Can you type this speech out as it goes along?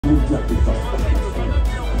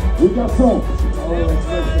Les garçons,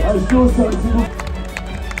 restez au sol, s'il vous plaît.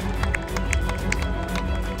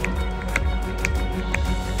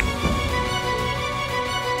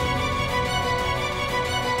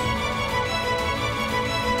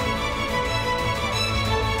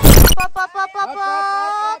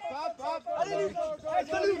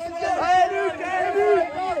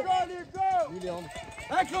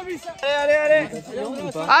 Allez, allez,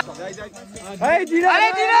 allez, dis-le.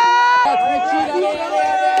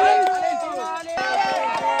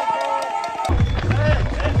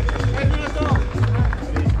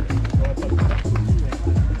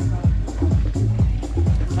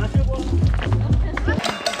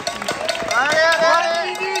 Allez,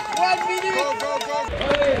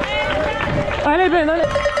 allez Ben, allez.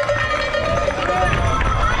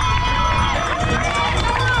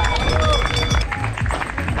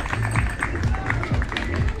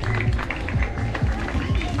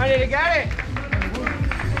 Allez les gars, allez.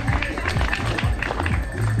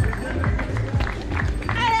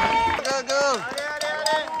 Go, go.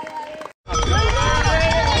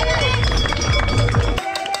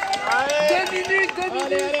 Allez, 2 minutes, 2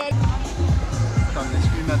 minutes.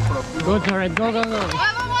 Go Jared, go, go, go.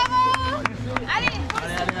 Bravo, bravo. Allez.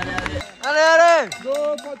 Allez, allez. Go,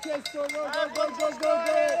 Francesco, go, go, go, go,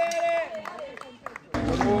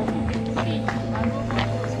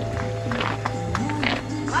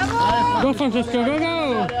 Go Francesco, go, go.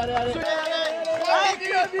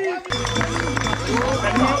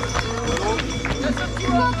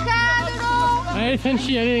 Allez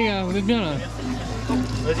Frenchy, allez les gars, vous êtes bien là.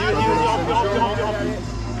 Vas-y, remplis.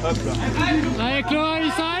 Hop là. Allez Chloé,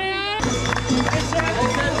 ils sont allés,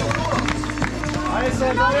 Allez,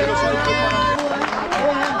 c'est bon.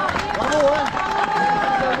 Bravo, ouais.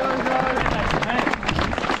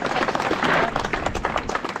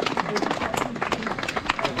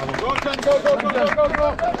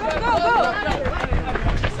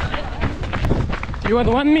 You had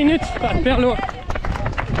 1 minute, Perlo.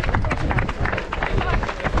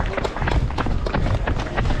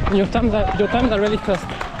 Your times are really fast.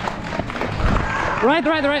 Right. On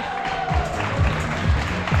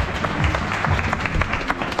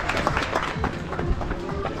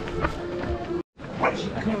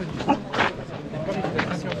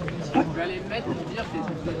va aller mettre pour dire que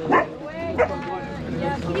il y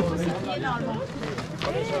a Philippe aussi qui est normalement.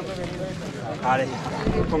 Allez,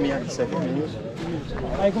 combien? 7 minutes.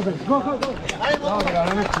 Allez, go, go, go, go. Allez, bon.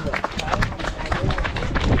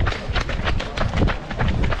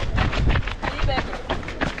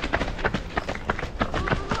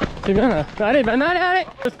 C'est bien là. Allez, Ben, allez.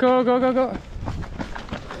 Let's go, go, go, go.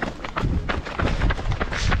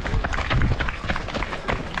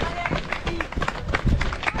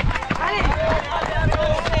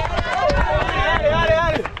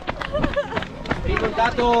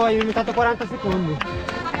 Hai limitato 40 secondi.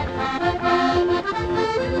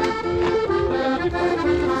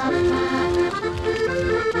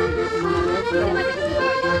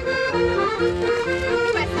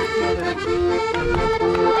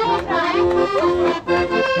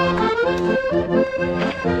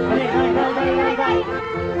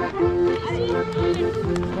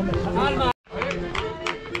 Calma.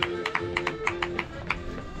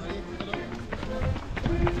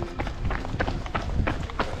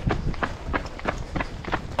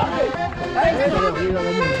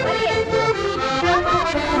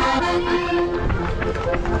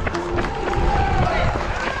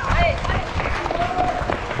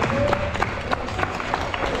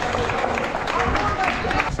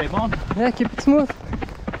 C'est bon? Yeah, keep it smooth.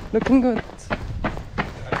 Looking good.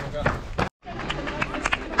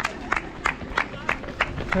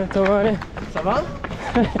 Attends, allez. Ça va?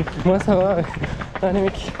 Moi ça va, ouais. Allez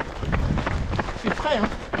mec. Je suis frais, hein?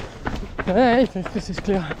 Ouais, c'est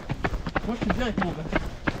clair. Moi je suis bien avec mon gars.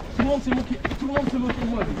 Tout le monde s'est moqué de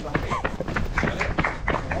moi avec ça.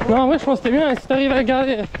 Non, en vrai, je pense que t'es bien. Si t'arrives à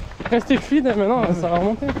garder, rester fluide, maintenant ça va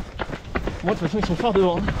remonter. Moi de toute façon ils sont forts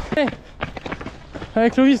devant. Hey,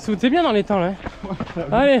 avec Loïs, t'es bien dans les temps là.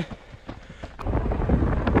 Allez.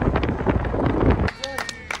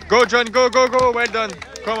 Go John, go, go, go, well done.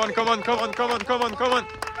 Come on, come on, come on, come on, come on, come on.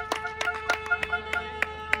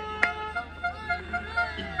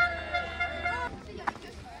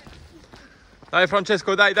 Dai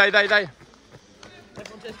Francesco, dai. Dai.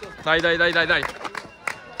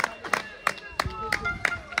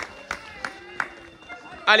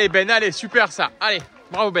 Allez Ben, allez, super ça. Allez,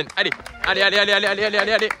 bravo Ben, allez. Allez.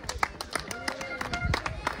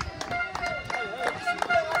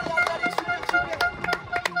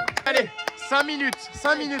 Allez, 5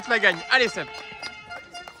 minutes la gagne. Allez Seb.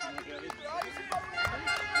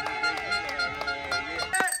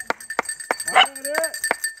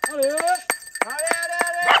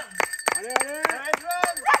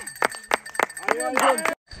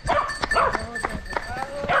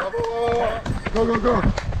 Go, go, go.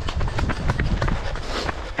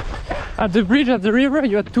 At the bridge, at the river,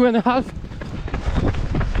 you had 2.5.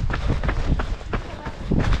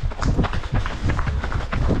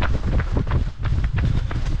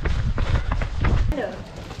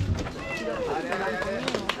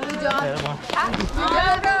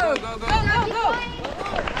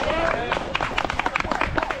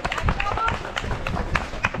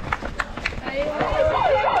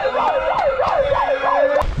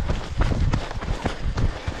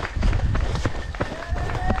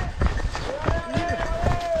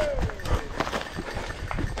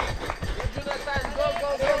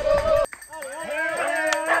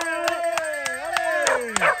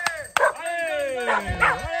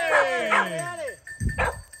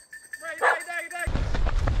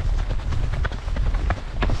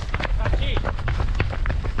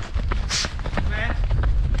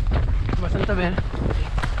 Abbastanza bene.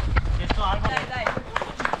 Dai, dai.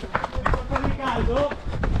 Un po' di caldo.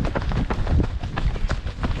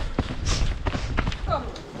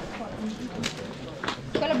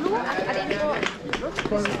 Quella blu ha dentro.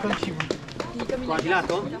 Col cibo. Qua di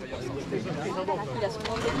lato? Il a son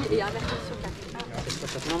vendredi et un mercredi sur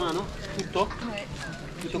 4. Una mano? Tutto? Ouais.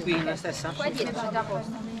 Tutto qui nella stessa? Qua dietro, tutto a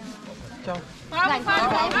posto. Ciao. Bravo,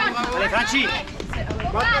 bravo. Allez, Franci! 4,40!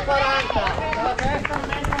 Dalla testa,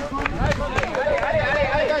 mezzo ancora!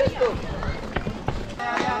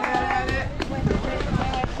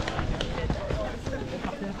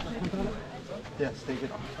 Yes, take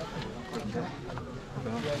it off.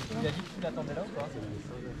 Il a dit que tu l'attendais là ou pas?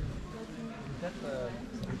 Peut-être.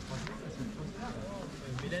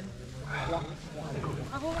 Mylène?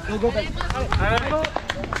 Go, go,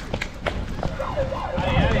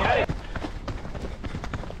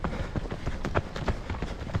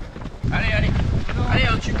 allez, allez! Allez,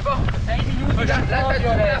 un tube fort. 6 minuti. Là, t'as du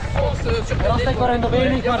la sauce sur Però stai correndo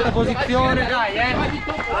bene in quarta posizione. Dai,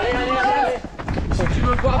 Si tu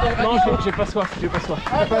veux boire de... Non, j'ai pas soif, j'ai pas soif.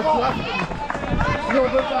 T'as pas soif? Si on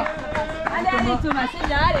veut pas. Allez, allez, Thomas, c'est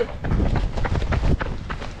bien, allez.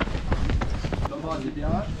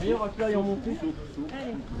 Meilleur appui en montée.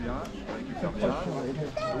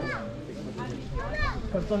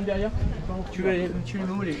 Comme ça derrière. Tu le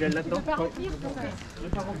mets où les gels là-dedans? Tu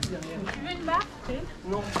veux une barre?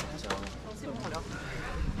 Non. C'est bon alors.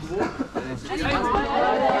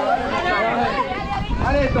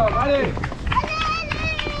 Allez Tom, allez!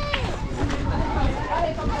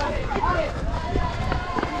 Allez,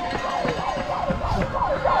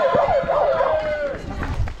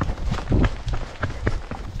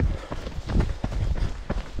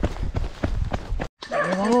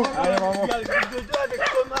 vraiment. Il y a le groupe de deux avec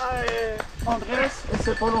Thomas et Andrés et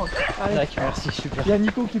c'est pas long. D'accord, merci, super. Il y a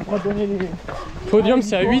Nico qui pourra donner les... Podium,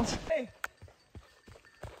 c'est à 8.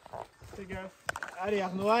 Fais gaffe. Allez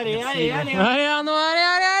Arnaud, allez, allez, allez. Allez Arnaud, allez,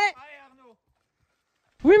 allez, allez. Allez Arnaud.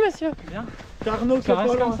 Oui monsieur. Bien. C'est Arnaud qui est Ça pas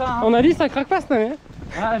reste loin. comme ça. Hein. On a dit ça craque pas cette année.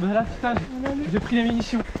 Ah bah là, putain, j'ai pris les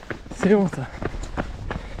munitions. C'est bon ça.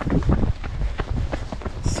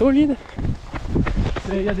 Solide.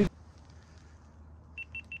 Il y a des...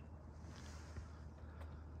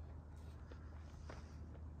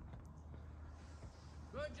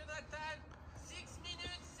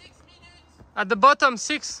 At the bottom,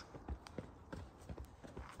 6.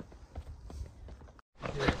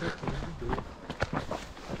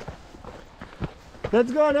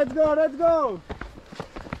 Let's go, let's go, let's go.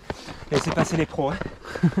 Laissez passer les pros. Hein.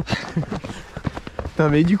 Putain,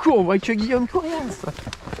 mais du coup, on voit que Guillaume Courias.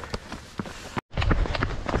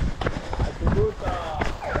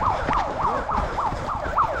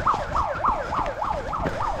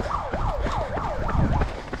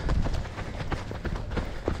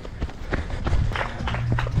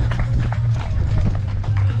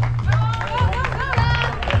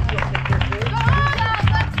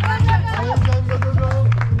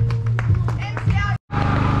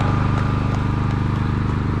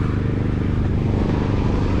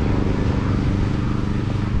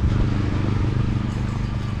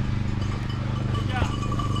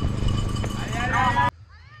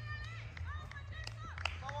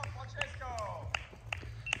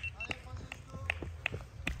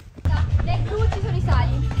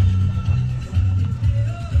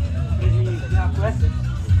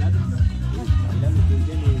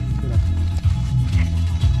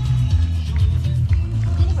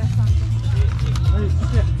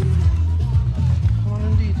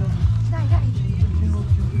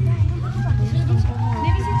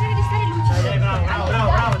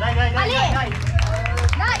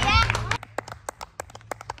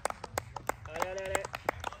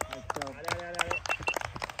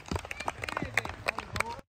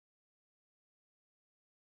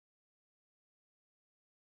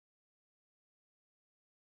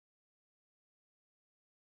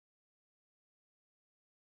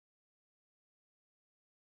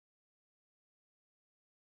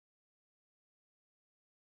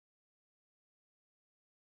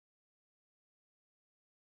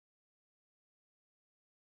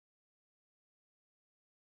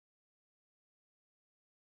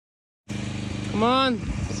 Come on,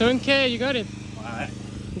 7K, you got it. Ouais.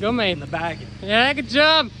 Go mate. In the bag. Yeah, good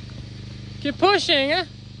job. Keep pushing, hein.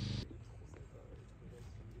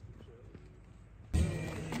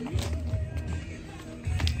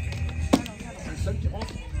 C'est le seul qui rentre.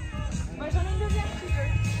 Moi j'en ai une deuxième si tu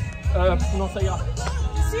veux. Non, ça ira.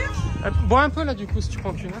 T'es sûr? Bois un peu là du coup si tu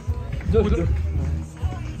prends qu'une. Hein. Deux.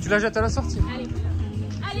 Tu la jettes à la sortie. Allez.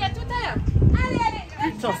 Allez, à tout à l'heure. Allez,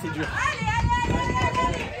 allez. Putain, c'est dur. Allez.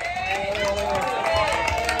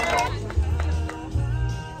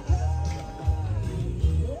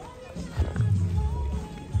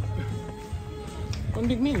 One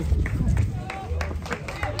big minute.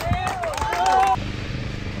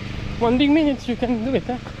 1 big minute, you can do it,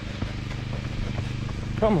 huh?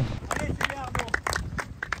 Come on.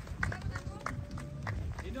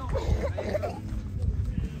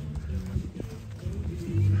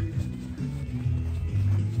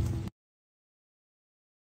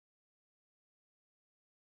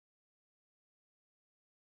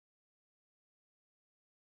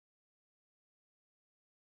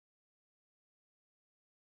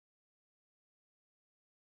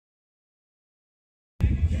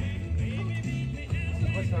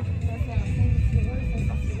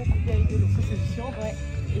 Ouais.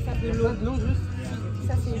 Et ça de l'eau. Juste.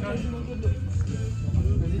 Ça c'est de l'eau.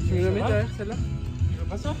 Vas-y, tu me la mets derrière celle-là? Tu veux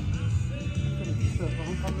pas ça? Allez. C'est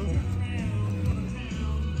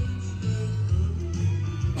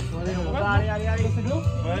de l'eau?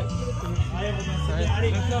 Ouais. Allez, Robin,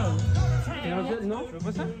 allez. Et un gel, non? Tu veux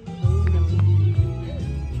pas ça?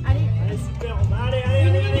 Allez. Allez, super, Robin. Allez.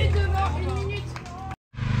 Une minute devant, 1 minute.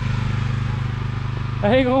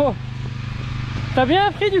 Allez gros! T'as bien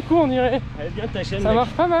appris du coup on dirait. Elle est bien ta chaîne. Ça mec. marche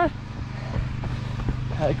pas mal.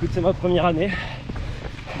 Ah, écoute, c'est ma première année.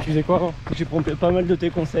 Tu faisais quoi avant? J'ai pompé pas mal de tes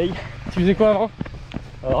conseils. Tu faisais quoi avant?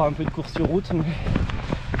 Alors un peu de course sur route, mais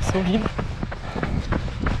Solide.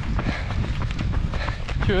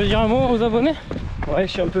 Tu veux dire un mot aux abonnés? ouais,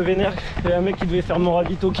 je suis un peu vénère. Il y a un mec qui devait faire mon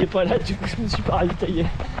ravito qui est pas là, du coup je me suis pas ravitaillé.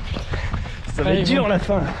 Ça va Allez, être dur bon. la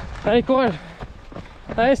fin. Allez courage.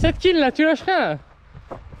 Allez 7 kills là, tu lâches rien là.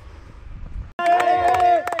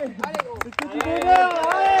 Allez, c'est que du bonheur,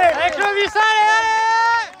 allez. Avec le vis, allez.